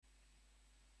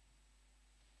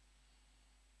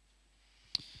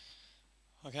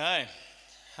Okay,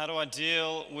 how do I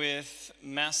deal with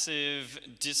massive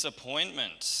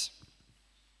disappointment?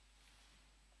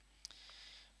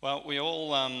 Well, we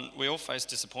all face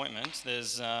disappointment.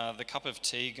 There's the cup of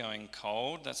tea going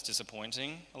cold. That's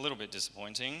disappointing, a little bit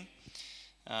disappointing.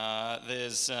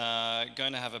 There's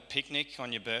going to have a picnic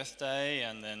on your birthday,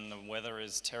 and then the weather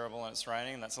is terrible and it's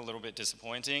raining. That's a little bit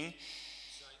disappointing.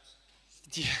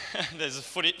 Yeah, there's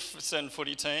certain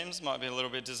footy teams might be a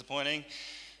little bit disappointing.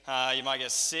 You might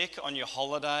get sick on your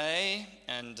holiday,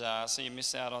 and so you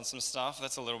miss out on some stuff.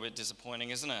 That's a little bit disappointing,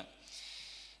 isn't it?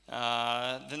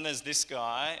 Then there's this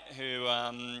guy who,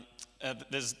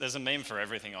 there's a meme for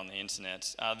everything on the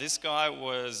internet. This guy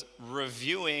was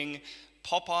reviewing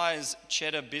Popeye's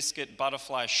cheddar biscuit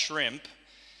butterfly shrimp,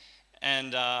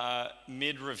 and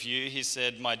mid-review he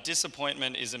said, "My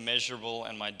disappointment is immeasurable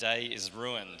and my day is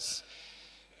ruined."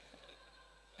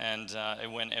 And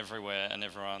it went everywhere, and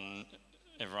everyone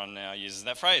now uses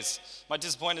that phrase. My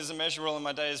disappointment is immeasurable and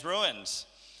my day is ruined.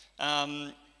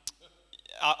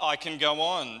 I can go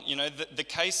on. You know, the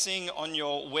casing on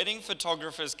your wedding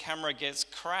photographer's camera gets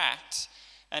cracked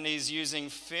and he's using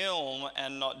film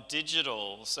and not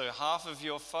digital. So half of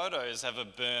your photos have a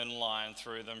burn line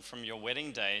through them from your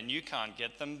wedding day and you can't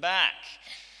get them back.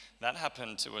 That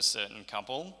happened to a certain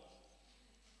couple.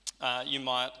 You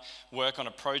might work on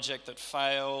a project that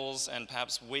fails, and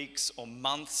perhaps weeks or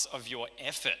months of your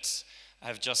effort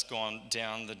have just gone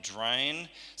down the drain.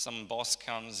 Some boss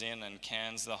comes in and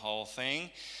cans the whole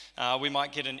thing. We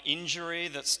might get an injury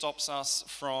that stops us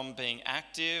from being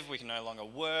active. We can no longer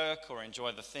work or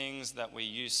enjoy the things that we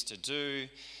used to do.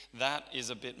 That is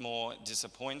a bit more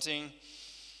disappointing.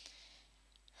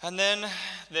 And then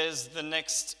there's the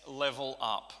next level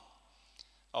up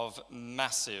of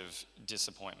massive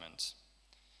disappointment.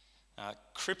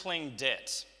 Crippling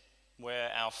debt, where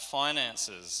our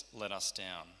finances let us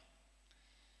down.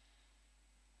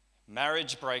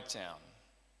 Marriage breakdown.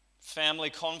 Family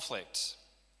conflict,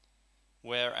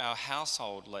 where our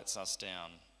household lets us down.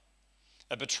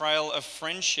 A betrayal of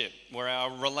friendship, where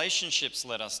our relationships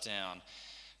let us down.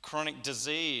 Chronic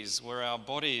disease, where our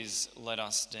bodies let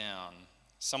us down.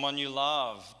 Someone you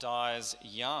love dies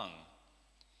young.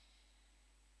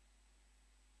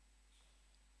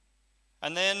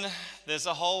 And then there's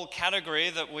a whole category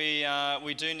that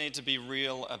we do need to be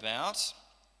real about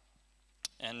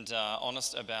and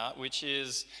honest about, which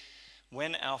is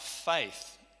when our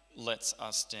faith lets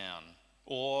us down,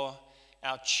 or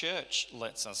our church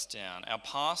lets us down, our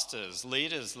pastors,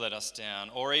 leaders let us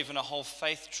down, or even a whole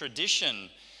faith tradition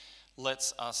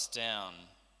lets us down.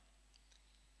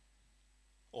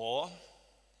 Or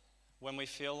when we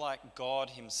feel like God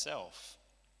himself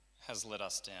has let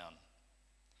us down.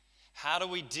 How do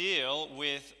we deal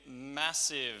with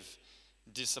massive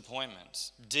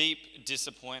disappointment, deep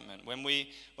disappointment? When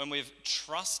we've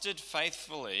trusted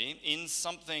faithfully in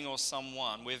something or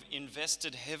someone, we've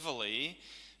invested heavily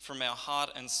from our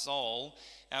heart and soul,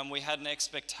 and we had an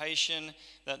expectation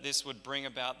that this would bring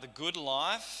about the good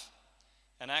life,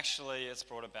 and actually it's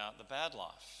brought about the bad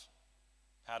life.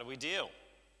 How do we deal?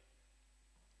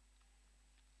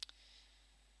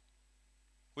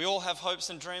 We all have hopes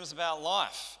and dreams about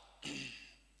life.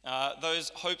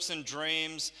 Those hopes and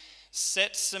dreams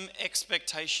set some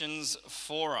expectations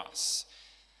for us.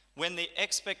 When the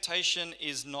expectation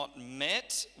is not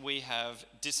met, we have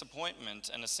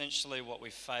disappointment, and essentially what we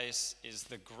face is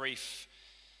the grief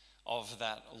of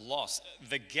that loss.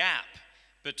 The gap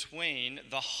between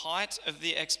the height of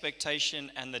the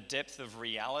expectation and the depth of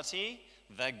reality,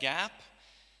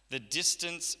 the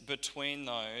distance between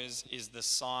those is the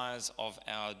size of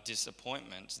our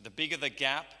disappointment. The bigger the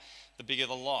gap, the bigger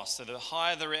the loss. So the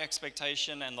higher the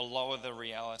expectation and the lower the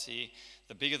reality,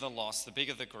 the bigger the loss, the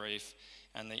bigger the grief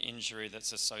and the injury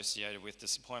that's associated with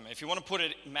disappointment. If you want to put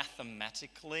it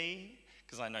mathematically,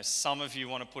 because I know some of you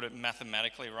want to put it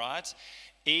mathematically right,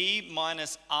 E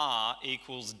minus R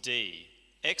equals D.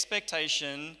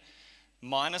 Expectation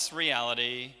minus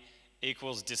reality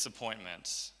equals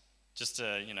disappointment. Just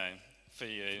to, for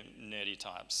you nerdy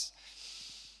types.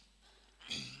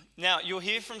 Now, you'll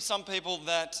hear from some people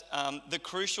that the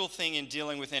crucial thing in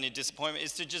dealing with any disappointment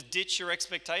is to just ditch your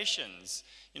expectations.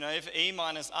 If E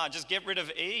minus R, just get rid of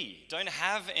E. Don't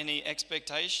have any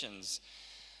expectations.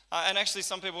 And actually,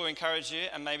 some people encourage you,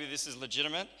 and maybe this is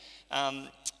legitimate,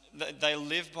 they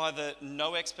live by the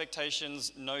no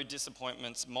expectations, no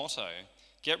disappointments motto.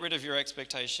 Get rid of your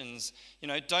expectations.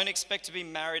 Don't expect to be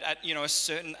married at, a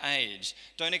certain age.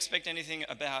 Don't expect anything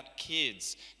about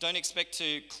kids. Don't expect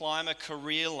to climb a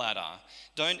career ladder.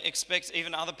 Don't expect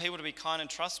even other people to be kind and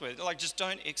trustworthy. Just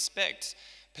don't expect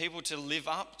people to live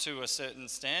up to a certain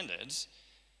standard.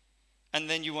 and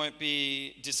then you won't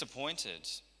be disappointed.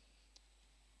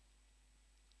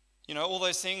 You know, all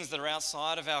those things that are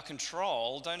outside of our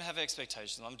control, don't have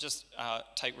expectations. I'm just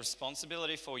take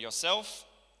responsibility for yourself,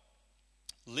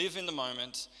 live in the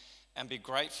moment, and be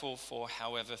grateful for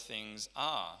however things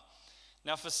are.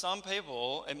 Now, for some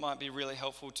people, it might be really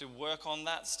helpful to work on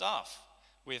that stuff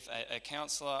with a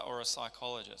counselor or a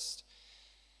psychologist.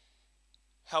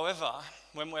 However,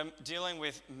 when we're dealing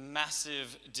with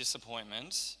massive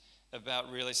disappointment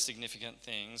about really significant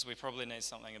things, we probably need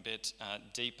something a bit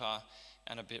deeper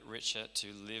and a bit richer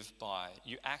to live by.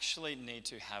 You actually need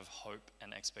to have hope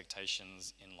and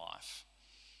expectations in life.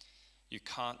 You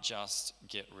can't just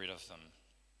get rid of them.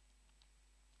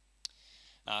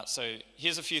 So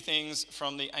here's a few things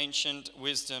from the ancient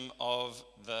wisdom of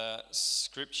the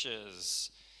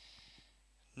scriptures.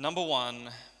 Number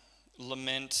one,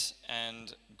 lament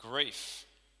and grief.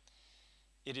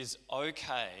 It is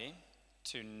okay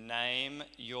to name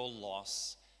your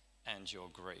loss and your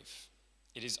grief.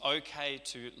 It is okay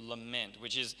to lament,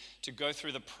 which is to go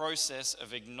through the process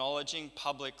of acknowledging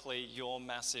publicly your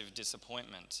massive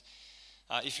disappointment.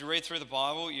 If you read through the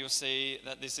Bible, you'll see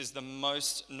that this is the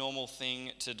most normal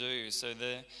thing to do. So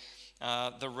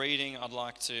the reading I'd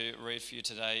like to read for you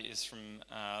today is from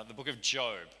the book of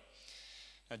Job.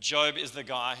 Now, Job is the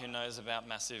guy who knows about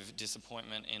massive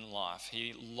disappointment in life.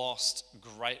 He lost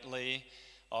greatly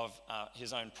of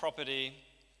his own property,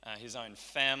 his own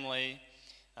family,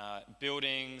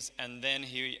 buildings, and then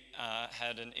he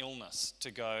had an illness to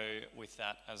go with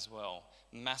that as well.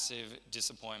 Massive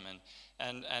disappointment.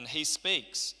 And he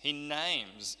speaks, he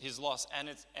names his loss,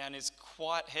 and it's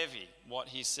quite heavy what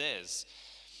he says.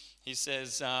 He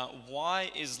says,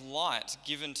 why is light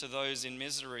given to those in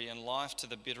misery and life to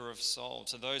the bitter of soul,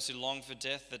 to those who long for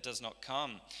death that does not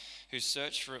come, who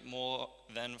search for it more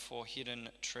than for hidden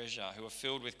treasure, who are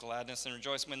filled with gladness and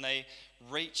rejoice when they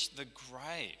reach the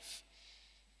grave?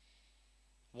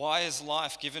 Why is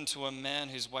life given to a man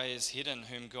whose way is hidden,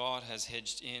 whom God has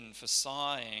hedged in? For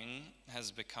sighing has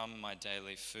become my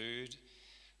daily food.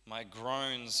 My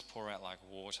groans pour out like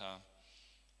water.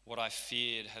 What I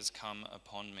feared has come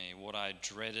upon me. What I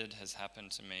dreaded has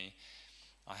happened to me.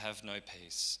 I have no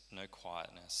peace, no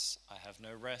quietness. I have no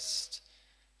rest,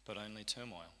 but only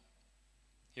turmoil.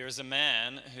 Here is a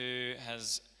man who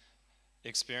has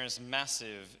experienced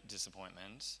massive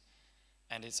disappointment,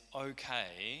 and it's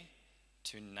okay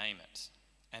to name it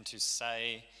and to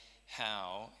say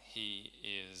how he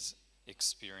is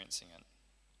experiencing it.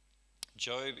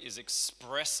 Job is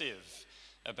expressive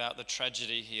about the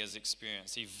tragedy he has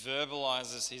experienced. He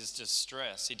verbalizes his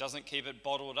distress. He doesn't keep it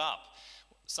bottled up.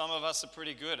 Some of us are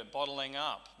pretty good at bottling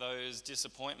up those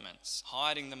disappointments,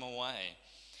 hiding them away.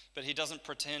 But he doesn't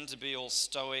pretend to be all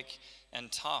stoic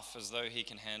and tough as though he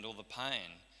can handle the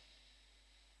pain.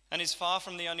 And he's far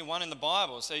from the only one in the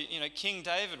Bible. So, King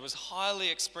David was highly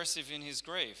expressive in his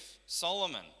grief.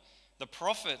 Solomon, the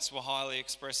prophets were highly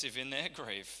expressive in their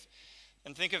grief.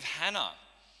 And think of Hannah,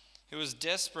 who was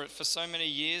desperate for so many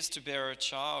years to bear a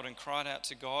child and cried out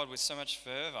to God with so much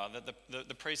fervor that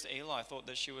the priest Eli thought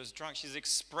that she was drunk. She's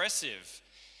expressive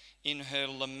in her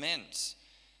lament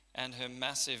and her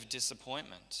massive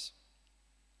disappointment.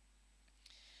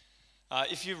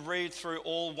 If you read through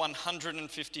all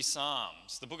 150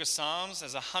 Psalms, the book of Psalms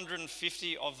has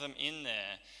 150 of them in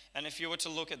there. And if you were to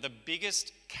look at the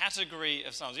biggest category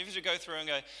of Psalms, if you were to go through and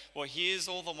go, well, here's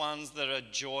all the ones that are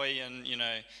joy and,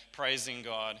 praising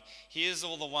God. Here's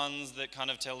all the ones that kind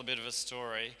of tell a bit of a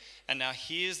story. And now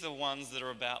here's the ones that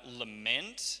are about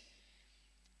lament.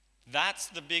 That's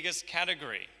the biggest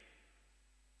category.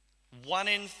 1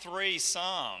 in 3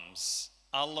 Psalms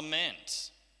are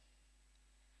lament.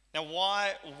 Now,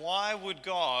 why would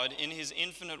God, in his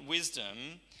infinite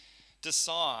wisdom,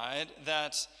 decide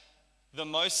that the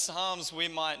most Psalms we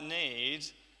might need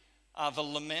are the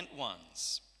lament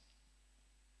ones?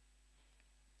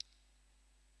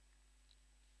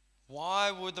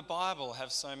 Why would the Bible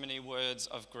have so many words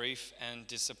of grief and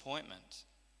disappointment?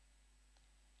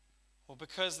 Well,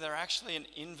 because they're actually an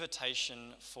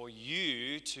invitation for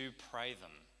you to pray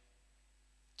them,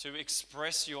 to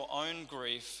express your own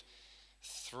grief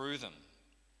through them.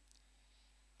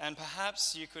 And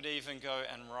perhaps you could even go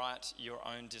and write your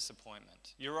own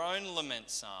disappointment, your own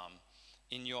lament psalm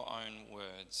in your own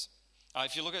words.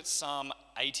 If you look at Psalm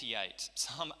 88,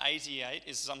 Psalm 88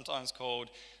 is sometimes called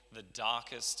the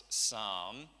darkest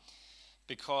psalm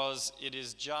because it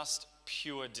is just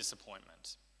pure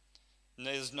disappointment. And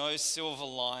there's no silver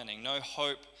lining, no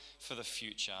hope for the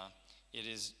future. It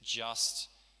is just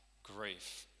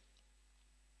grief.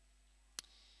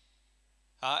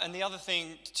 And the other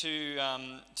thing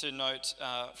to note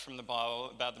from the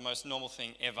Bible about the most normal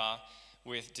thing ever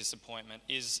with disappointment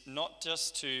is not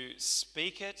just to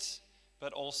speak it,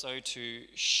 but also to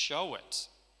show it.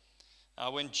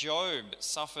 When Job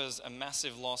suffers a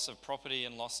massive loss of property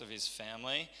and loss of his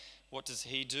family, what does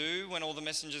he do when all the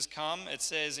messengers come? It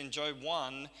says in Job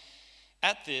 1,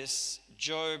 at this,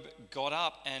 Job got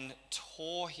up and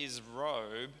tore his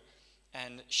robe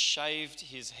and shaved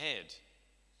his head.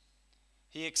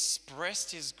 He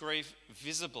expressed his grief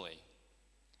visibly,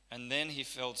 and then he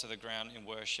fell to the ground in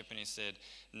worship and he said,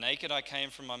 naked I came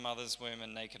from my mother's womb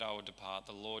and naked I will depart.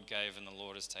 The Lord gave and the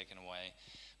Lord has taken away.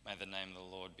 May the name of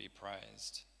the Lord be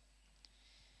praised.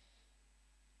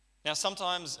 Now,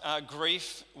 sometimes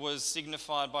grief was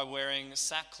signified by wearing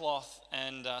sackcloth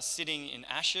and sitting in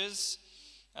ashes,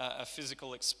 a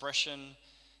physical expression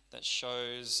that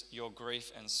shows your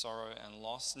grief and sorrow and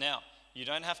loss. Now, you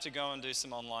don't have to go and do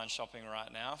some online shopping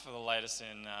right now for the latest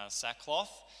in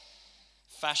sackcloth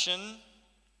fashion.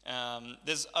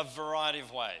 There's a variety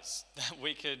of ways that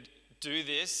we could do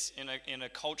this in a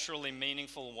culturally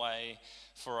meaningful way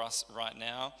for us right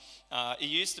now. It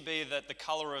used to be that the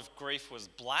colour of grief was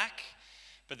black,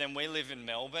 but then we live in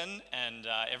Melbourne and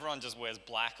everyone just wears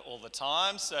black all the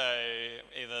time, so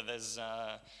either there's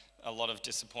a lot of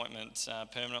disappointment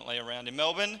permanently around in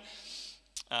Melbourne,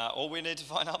 or we need to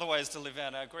find other ways to live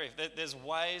out our grief. There's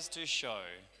ways to show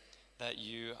that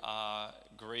you are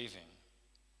grieving.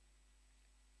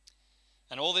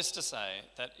 And all this to say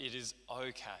that it is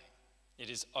okay. It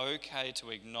is okay to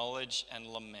acknowledge and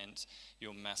lament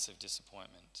your massive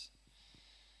disappointment.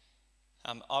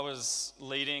 I was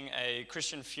leading a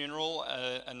Christian funeral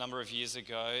a number of years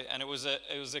ago, and it was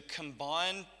a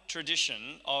combined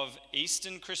tradition of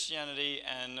Eastern Christianity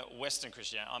and Western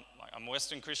Christianity. I'm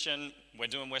Western Christian, we're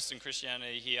doing Western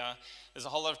Christianity here. There's a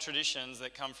whole lot of traditions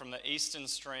that come from the Eastern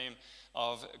stream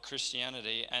of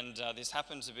Christianity, and this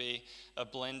happened to be a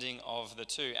blending of the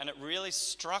two. And it really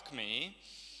struck me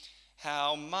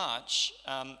how much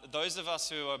those of us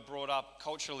who are brought up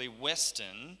culturally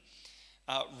Western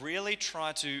really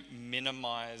try to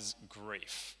minimize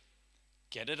grief.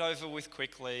 Get it over with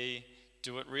quickly,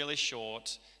 do it really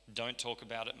short, don't talk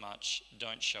about it much,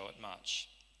 don't show it much.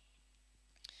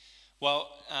 Well,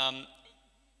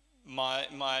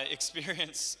 my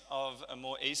experience of a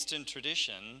more Eastern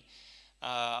tradition,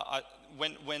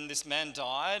 when this man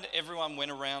died, everyone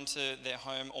went around to their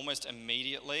home almost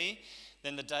immediately.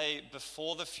 Then the day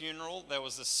before the funeral, there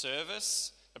was a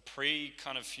service, a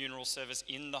kind of funeral service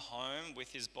in the home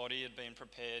with his body had been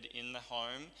prepared in the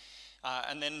home.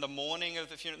 And then the morning of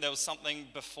the funeral, there was something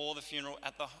before the funeral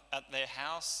at their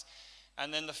house.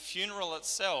 And then the funeral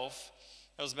itself,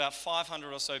 there was about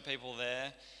 500 or so people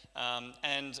there,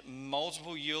 and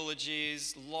multiple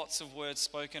eulogies, lots of words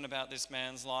spoken about this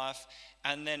man's life.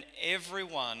 And then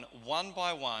everyone, one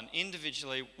by one,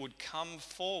 individually, would come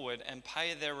forward and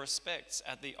pay their respects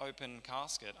at the open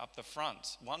casket up the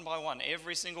front. One by one,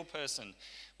 every single person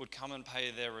would come and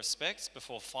pay their respects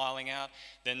before filing out.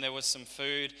 Then there was some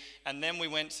food. And then we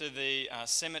went to the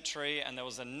cemetery, and there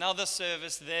was another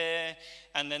service there.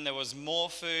 And then there was more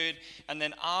food. And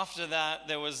then after that,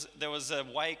 there was a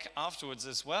wake afterwards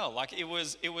as well. Like it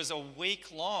was a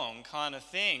week-long kind of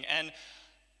thing. And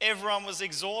everyone was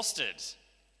exhausted,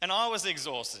 and I was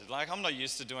exhausted. Like, I'm not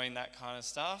used to doing that kind of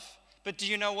stuff. But do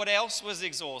you know what else was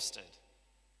exhausted?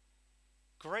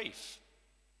 Grief.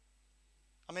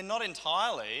 I mean, not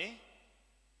entirely,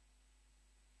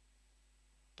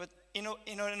 but in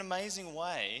an amazing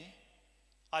way,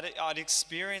 I'd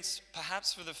experienced,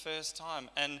 perhaps for the first time,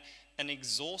 an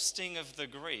exhausting of the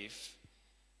grief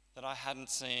that I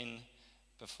hadn't seen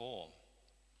before.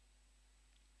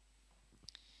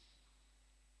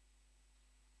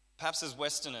 Perhaps as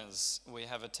Westerners, we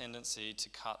have a tendency to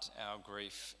cut our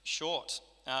grief short.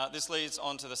 This leads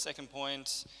on to the second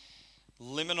point,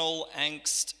 liminal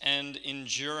angst and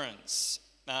endurance.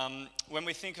 When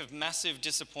we think of massive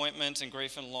disappointment and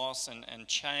grief and loss and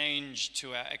change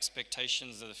to our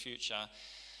expectations of the future,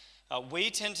 we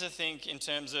tend to think in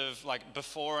terms of like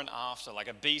before and after, like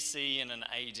a BC and an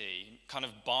AD, kind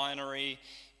of binary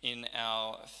in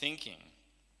our thinking.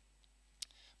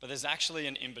 But there's actually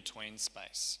an in-between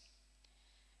space.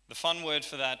 The fun word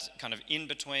for that kind of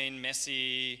in-between,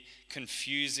 messy,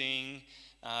 confusing,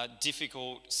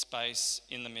 difficult space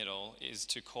in the middle is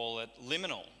to call it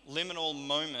liminal. Liminal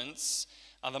moments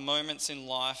are the moments in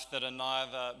life that are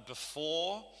neither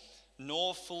before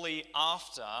nor fully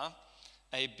after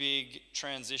a big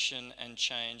transition and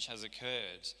change has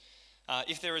occurred.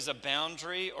 If there is a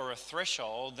boundary or a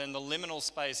threshold, then the liminal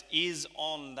space is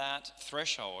on that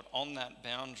threshold, on that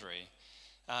boundary.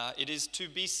 It is to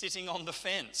be sitting on the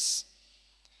fence,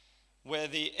 where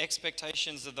the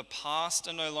expectations of the past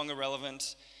are no longer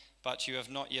relevant, but you have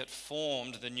not yet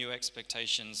formed the new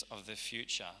expectations of the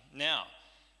future. Now,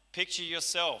 picture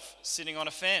yourself sitting on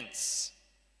a fence.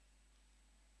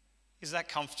 Is that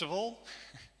comfortable?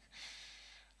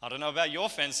 I don't know about your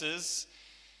fences,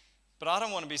 but I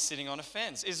don't want to be sitting on a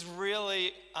fence. It's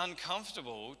really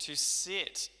uncomfortable to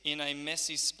sit in a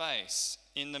messy space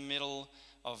in the middle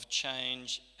of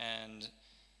change and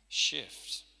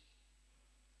shift.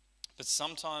 But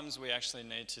sometimes we actually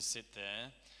need to sit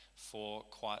there for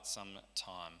quite some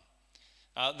time.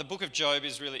 The book of Job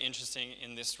is really interesting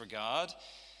in this regard.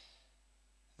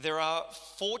 There are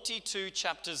 42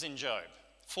 chapters in Job,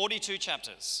 42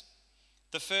 chapters.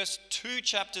 The first 2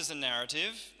 chapters are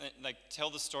narrative. They tell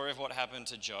the story of what happened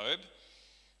to Job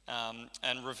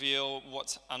and reveal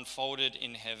what's unfolded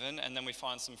in heaven. And then we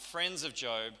find some friends of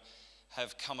Job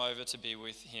have come over to be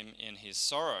with him in his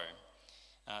sorrow.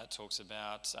 It talks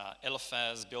about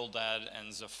Eliphaz, Bildad,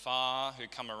 and Zophar who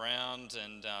come around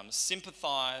and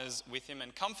sympathize with him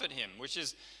and comfort him, which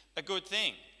is a good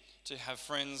thing, to have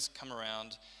friends come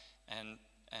around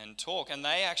and talk. And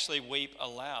they actually weep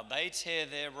aloud. They tear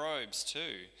their robes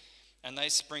too, and they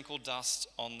sprinkle dust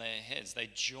on their heads. They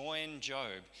join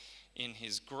Job in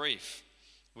his grief,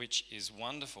 which is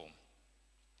wonderful.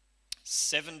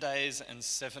 7 days and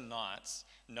 7 nights,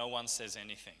 no one says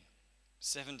anything.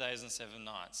 7 days and 7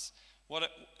 nights. What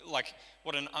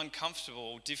an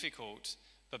uncomfortable, difficult,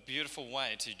 but beautiful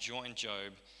way to join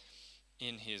Job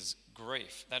in his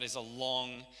grief. That is a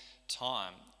long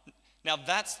time. Now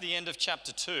that's the end of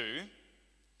chapter 2.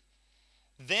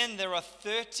 Then there are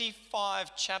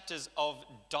 35 chapters of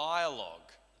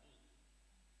dialogue.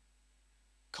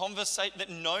 Conversation, that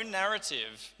no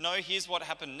narrative, no here's what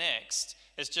happened next.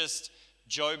 It's just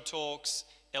Job talks,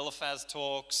 Eliphaz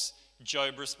talks,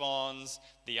 Job responds,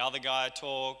 the other guy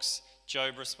talks,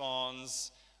 Job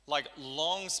responds. Like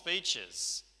long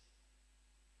speeches.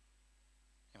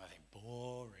 You might think,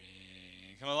 boring.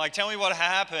 Come on, like, tell me what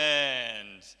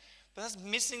happened. But that's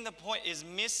missing the point, is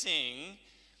missing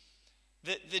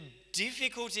the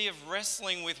difficulty of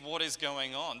wrestling with what is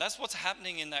going on. That's what's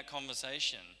happening in that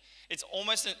conversation.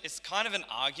 It's kind of an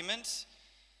argument.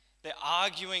 They're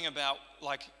arguing about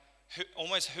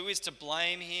who is to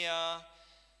blame here.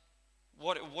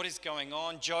 What is going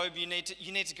on? Job, you need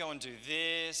to go and do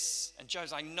this. And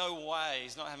Job's like, no way.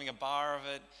 He's not having a bar of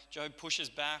it. Job pushes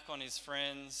back on his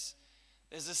friends.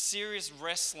 There's a serious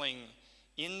wrestling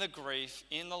in the grief,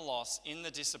 in the loss, in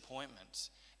the disappointment.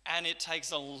 And it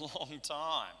takes a long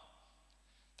time.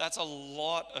 That's a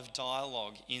lot of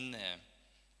dialogue in there.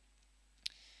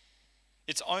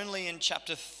 It's only in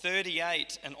chapter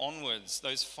 38 and onwards,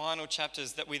 those final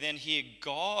chapters, that we then hear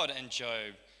God and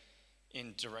Job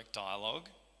in direct dialogue.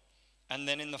 And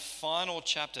then in the final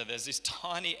chapter, there's this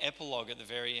tiny epilogue at the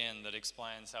very end that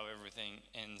explains how everything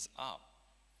ends up.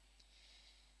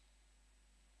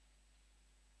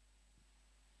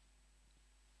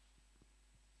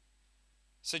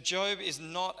 So Job is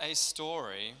not a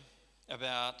story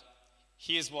about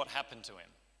here's what happened to him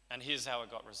and here's how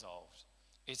it got resolved.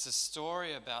 It's a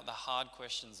story about the hard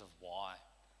questions of why.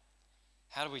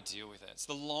 How do we deal with it? It's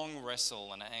the long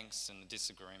wrestle and angst and the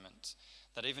disagreement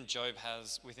that even Job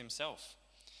has with himself.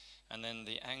 And then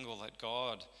the angle that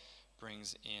God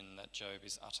brings in that Job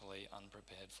is utterly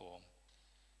unprepared for.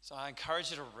 So I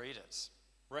encourage you to read it.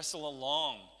 Wrestle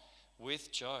along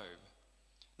with Job.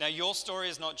 Now, your story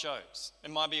is not Job's. It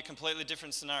might be a completely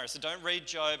different scenario. So don't read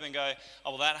Job and go,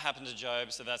 oh, well, that happened to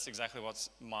Job, so that's exactly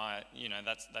what's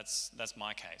that's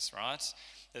my case, right?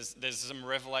 There's some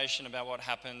revelation about what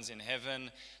happens in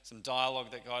heaven, some dialogue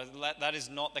that God, that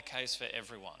is not the case for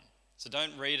everyone. So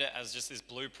don't read it as just this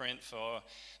blueprint for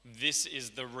this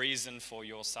is the reason for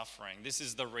your suffering. This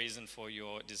is the reason for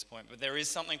your disappointment. But there is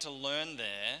something to learn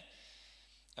there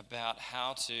about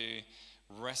how to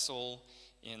wrestle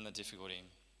in the difficulty.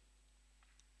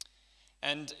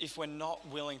 And if we're not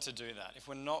willing to do that, if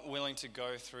we're not willing to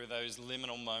go through those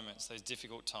liminal moments, those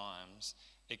difficult times,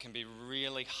 it can be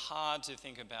really hard to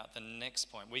think about the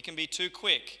next point. We can be too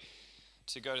quick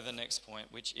to go to the next point,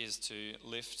 which is to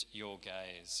lift your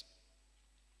gaze.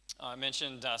 I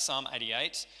mentioned Psalm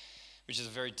 88, which is a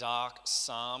very dark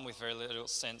psalm with very little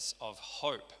sense of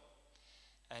hope.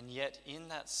 And yet in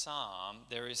that psalm,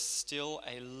 there is still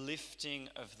a lifting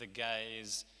of the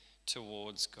gaze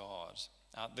towards God.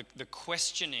 The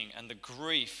questioning and the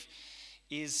grief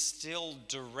is still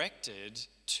directed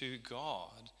to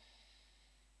God.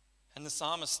 And the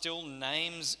psalmist still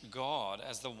names God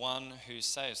as the one who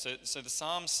saves. So the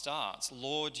psalm starts,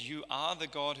 Lord, you are the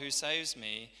God who saves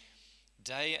me.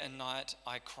 Day and night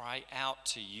I cry out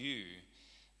to you.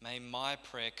 May my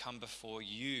prayer come before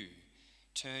you.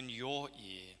 Turn your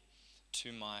ear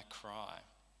to my cry.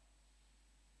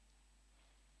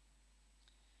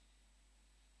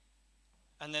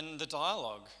 And then the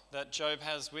dialogue that Job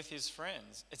has with his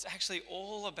friends. It's actually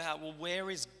all about, well, where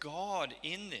is God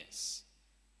in this?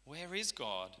 Where is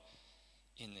God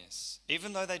in this?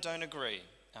 Even though they don't agree,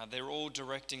 they're all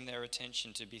directing their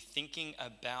attention to be thinking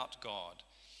about God.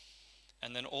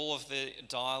 And then all of the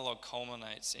dialogue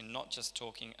culminates in not just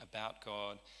talking about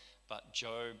God, but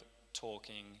Job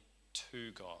talking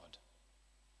to God.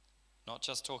 Not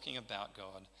just talking about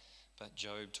God, but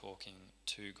Job talking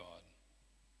to God.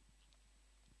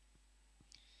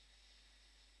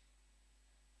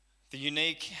 The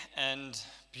unique and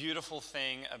beautiful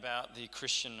thing about the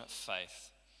Christian faith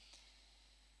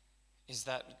is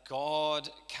that God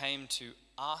came to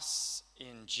us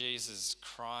in Jesus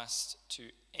Christ to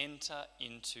enter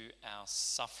into our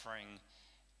suffering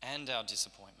and our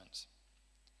disappointment.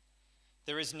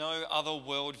 There is no other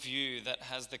worldview that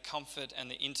has the comfort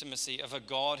and the intimacy of a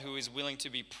God who is willing to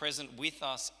be present with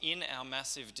us in our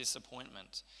massive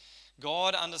disappointment.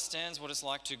 God understands what it's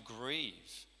like to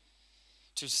grieve,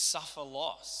 to suffer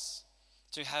loss,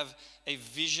 to have a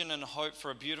vision and hope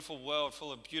for a beautiful world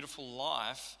full of beautiful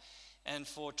life, and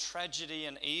for tragedy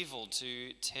and evil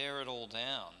to tear it all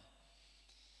down.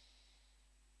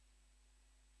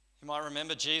 You might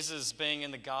remember Jesus being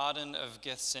in the Garden of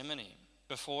Gethsemane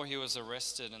before he was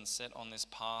arrested and set on this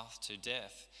path to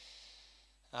death.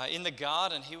 In the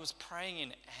garden, he was praying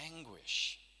in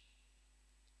anguish.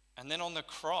 And then on the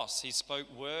cross, he spoke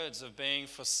words of being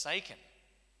forsaken.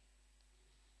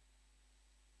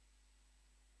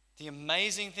 The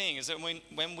amazing thing is that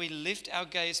when we lift our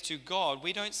gaze to God,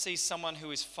 we don't see someone who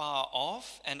is far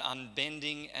off and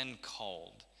unbending and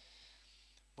cold.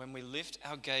 When we lift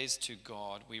our gaze to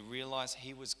God, we realize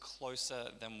he was closer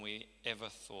than we ever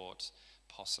thought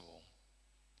possible.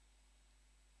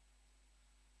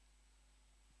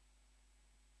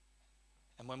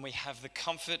 And when we have the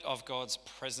comfort of God's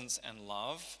presence and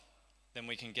love, then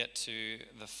we can get to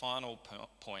the final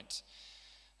point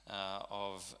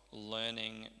of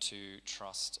learning to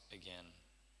trust again.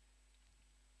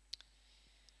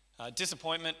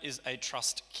 Disappointment is a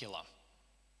trust killer.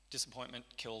 Disappointment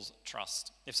kills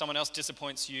trust. If someone else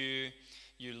disappoints you,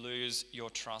 you lose your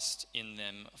trust in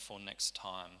them for next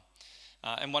time.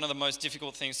 And one of the most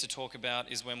difficult things to talk about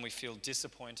is when we feel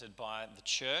disappointed by the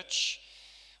church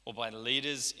or by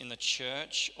leaders in the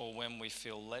church, or when we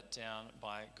feel let down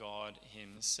by God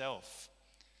himself.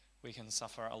 We can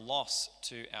suffer a loss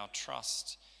to our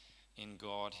trust in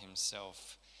God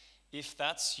himself. If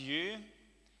that's you,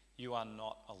 you are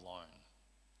not alone.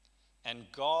 And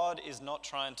God is not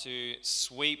trying to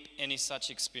sweep any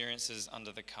such experiences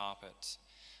under the carpet.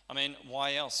 I mean,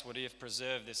 why else would he have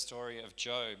preserved this story of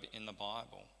Job in the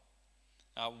Bible?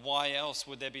 Why else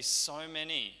would there be so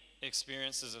many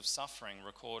experiences of suffering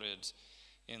recorded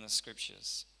in the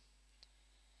scriptures?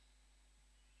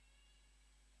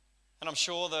 And I'm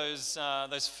sure those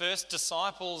first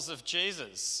disciples of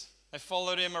Jesus, they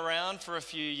followed him around for a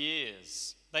few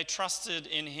years. They trusted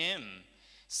in him.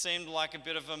 Seemed like a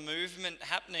bit of a movement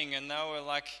happening, and they were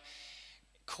like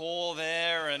core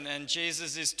there, and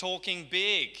Jesus is talking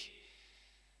big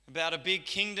about a big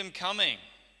kingdom coming.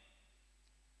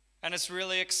 And it's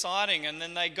really exciting. And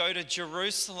then they go to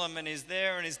Jerusalem and he's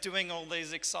there and he's doing all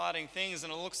these exciting things.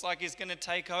 And it looks like he's going to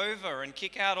take over and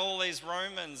kick out all these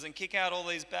Romans and kick out all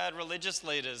these bad religious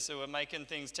leaders who are making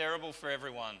things terrible for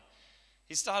everyone.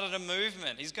 He started a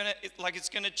movement. It's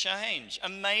going to change.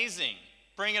 Amazing.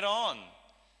 Bring it on.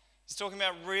 He's talking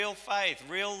about real faith,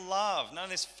 real love, none of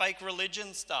this fake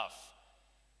religion stuff.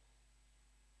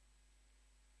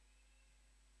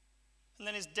 And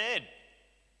then he's dead.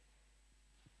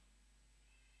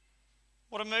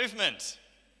 What a movement.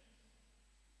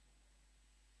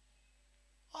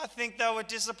 I think they were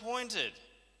disappointed.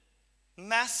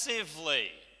 Massively.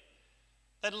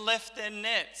 They'd left their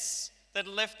nets. They'd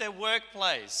left their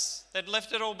workplace. They'd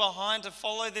left it all behind to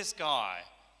follow this guy.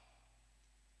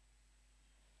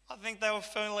 I think they were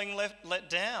feeling let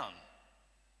down.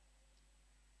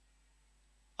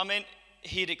 I mean,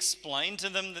 he'd explained to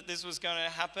them that this was going to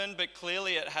happen, but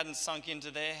clearly it hadn't sunk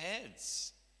into their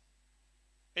heads.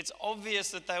 It's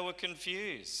obvious that they were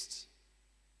confused.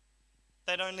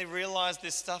 They'd only realized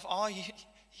this stuff. Oh, he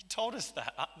told us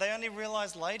that. They only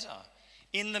realized later.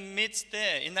 In the midst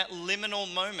there, in that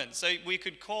liminal moment. So we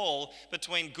could call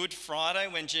between Good Friday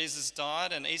when Jesus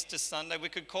died and Easter Sunday, we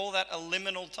could call that a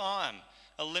liminal time,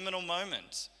 a liminal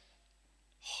moment.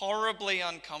 Horribly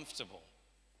uncomfortable.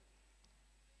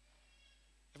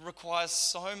 requires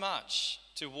so much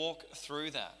to walk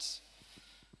through that.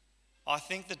 I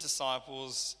think the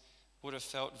disciples would have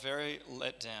felt very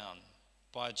let down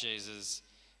by Jesus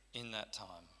in that time.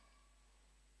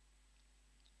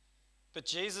 But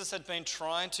Jesus had been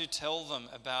trying to tell them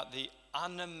about the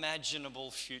unimaginable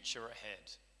future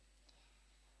ahead.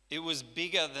 It was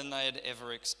bigger than they had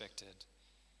ever expected,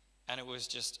 and it was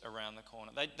just around the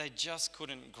corner. They just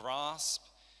couldn't grasp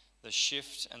the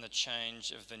shift and the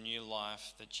change of the new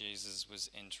life that Jesus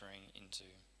was entering into.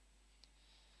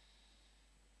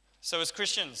 So as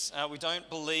Christians, we don't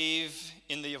believe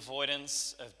in the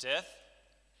avoidance of death.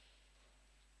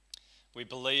 We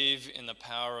believe in the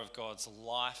power of God's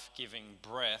life-giving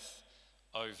breath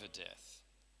over death.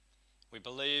 We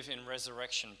believe in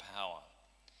resurrection power,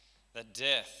 that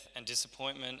death and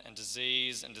disappointment and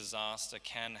disease and disaster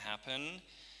can happen,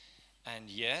 and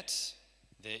yet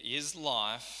there is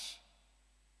life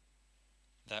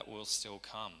that will still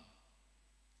come.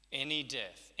 Any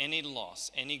death, any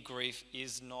loss, any grief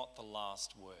is not the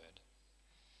last word.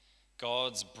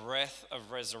 God's breath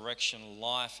of resurrection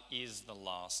life is the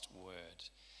last word.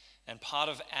 And part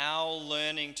of our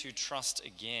learning to trust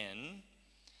again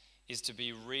is to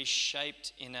be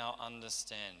reshaped in our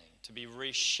understanding, to be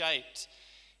reshaped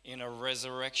in a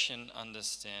resurrection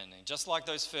understanding. Just like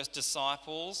those first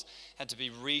disciples had to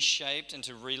be reshaped and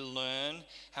to relearn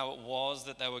how it was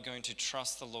that they were going to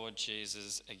trust the Lord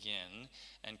Jesus again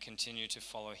and continue to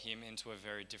follow him into a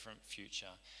very different future.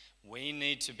 We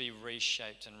need to be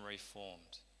reshaped and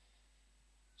reformed,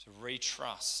 to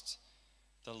retrust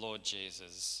the Lord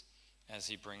Jesus as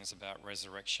he brings about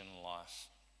resurrection life.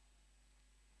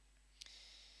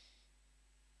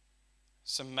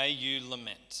 So may you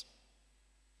lament.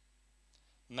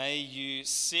 May you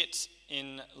sit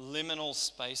in liminal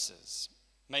spaces.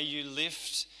 May you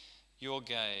lift your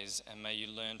gaze, and may you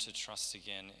learn to trust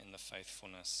again in the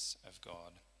faithfulness of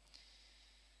God.